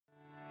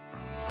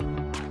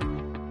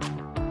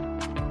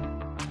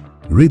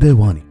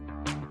Hridayawani.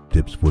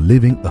 Tips for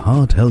living a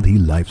heart-healthy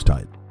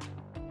lifestyle.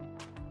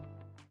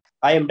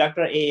 I am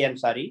Dr. A.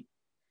 Ansari,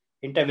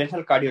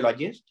 interventional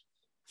cardiologist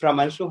from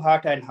Ansu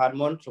Heart and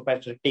Hormone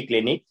Specialty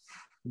Clinic,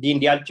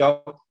 Deen Dayal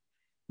Chowk,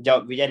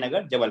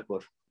 Vijayanagar,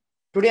 Jabalpur.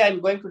 Today I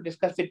am going to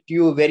discuss with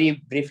you very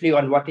briefly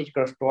on what is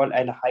cholesterol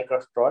and high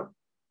cholesterol,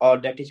 or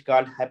that is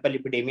called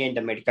hyperlipidemia in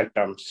the medical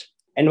terms,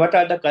 and what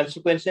are the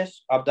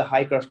consequences of the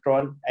high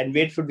cholesterol and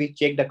where should we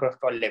check the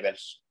cholesterol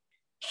levels.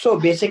 So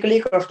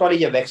basically, cholesterol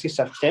is a waxy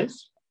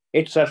substance.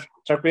 It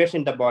circulates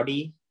in the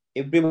body.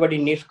 Everybody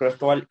needs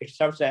cholesterol. It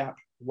serves a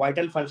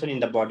vital function in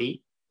the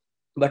body,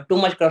 but too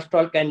much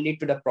cholesterol can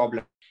lead to the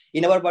problem.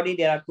 In our body,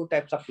 there are two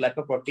types of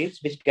lipoproteins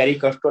which carry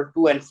cholesterol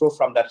to and fro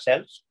from the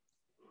cells.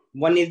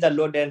 One is the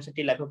low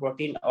density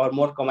lipoprotein, or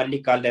more commonly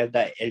called as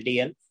the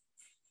LDL,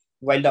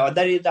 while the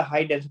other is the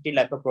high density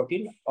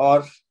lipoprotein,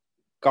 or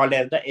called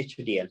as the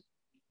HDL.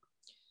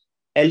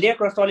 LDL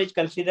cholesterol is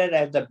considered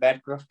as the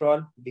bad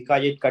cholesterol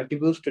because it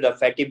contributes to the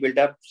fatty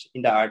buildups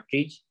in the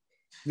arteries,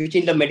 which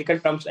in the medical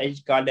terms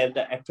is called as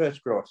the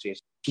atherosclerosis.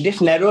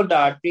 This narrows the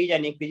arteries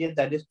and increases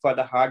the risk for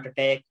the heart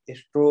attack,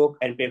 stroke,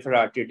 and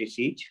peripheral artery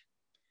disease.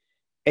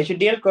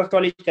 HDL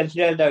cholesterol is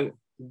considered the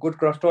good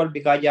cholesterol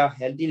because a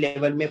healthy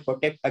level may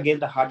protect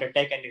against the heart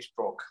attack and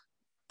stroke.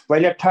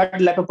 While the third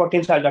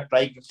lipoproteins are the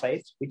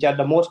triglycerides, which are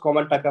the most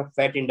common type of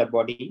fat in the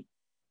body.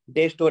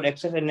 They store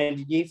excess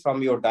energy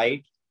from your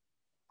diet.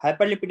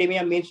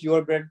 Hyperlipidemia means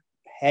your blood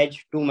has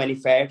too many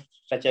fats,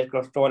 such as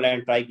cholesterol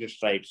and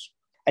triglycerides.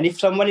 And if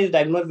someone is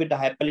diagnosed with the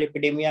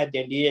hyperlipidemia,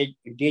 then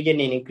there is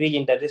an increase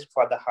in the risk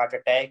for the heart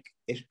attack,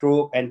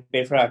 stroke, and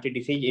peripheral artery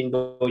disease in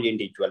those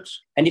individuals.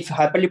 And if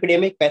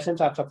hyperlipidemic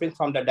patients are suffering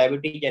from the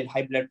diabetes and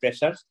high blood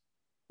pressures,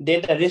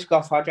 then the risk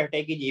of heart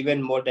attack is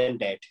even more than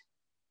that.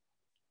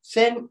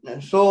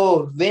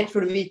 So when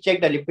should we check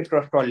the lipid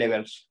cholesterol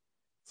levels?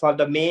 For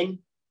the main,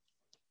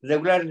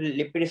 regular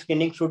lipid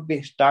screening should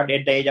be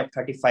started at the age of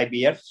 35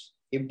 years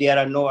if there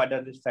are no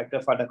other risk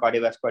factors for the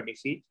cardiovascular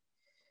disease.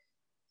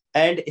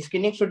 And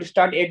screening should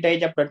start at the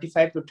age of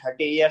 25 to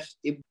 30 years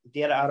if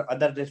there are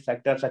other risk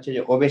factors such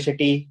as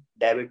obesity,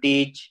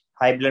 diabetes,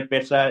 high blood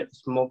pressure,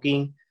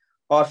 smoking,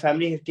 or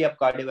family history of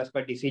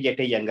cardiovascular disease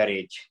at a younger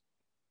age.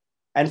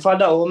 And for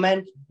the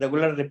women,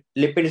 regular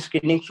lipid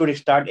screening should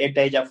start at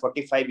the age of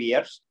 45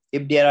 years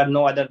if there are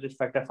no other risk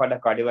factors for the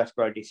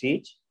cardiovascular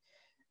disease.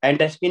 And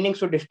the screening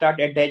should start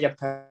at the age of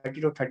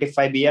 30 to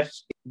 35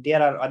 years if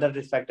there are other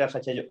risk factors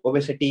such as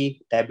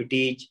obesity,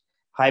 diabetes,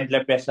 high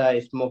blood pressure,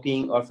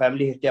 smoking, or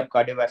family history of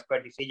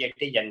cardiovascular disease at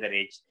a younger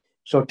age.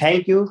 So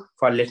thank you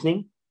for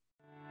listening.